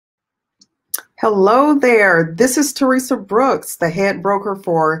Hello there. This is Teresa Brooks, the head broker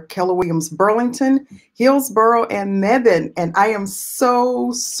for Keller Williams Burlington, Hillsborough, and Mebane. And I am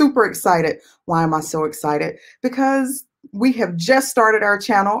so super excited. Why am I so excited? Because we have just started our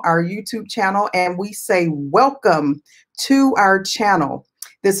channel, our YouTube channel, and we say welcome to our channel.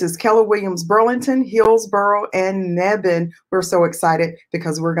 This is Keller Williams Burlington, Hillsborough, and Mebane. We're so excited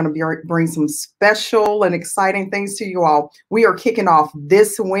because we're going to bring some special and exciting things to you all. We are kicking off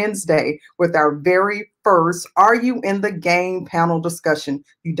this Wednesday with our very first Are You in the Game panel discussion.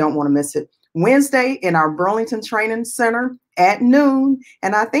 You don't want to miss it. Wednesday in our Burlington Training Center at noon,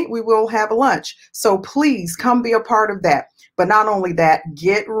 and I think we will have lunch. So please come be a part of that. But not only that,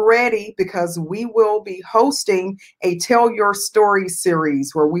 get ready because we will be hosting a Tell Your Story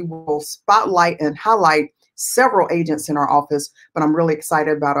series where we will spotlight and highlight several agents in our office. But I'm really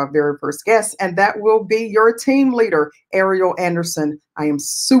excited about our very first guest, and that will be your team leader, Ariel Anderson. I am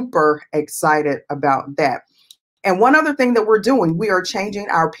super excited about that. And one other thing that we're doing, we are changing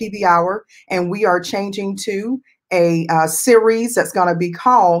our PB hour, and we are changing to a series that's going to be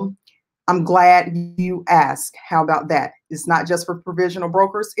called I'm Glad You Asked. How about that? It's not just for provisional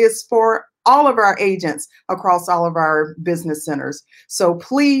brokers, it's for all of our agents across all of our business centers. So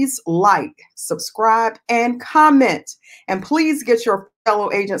please like, subscribe, and comment. And please get your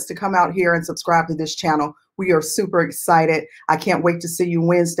fellow agents to come out here and subscribe to this channel. We are super excited. I can't wait to see you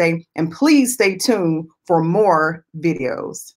Wednesday. And please stay tuned for more videos.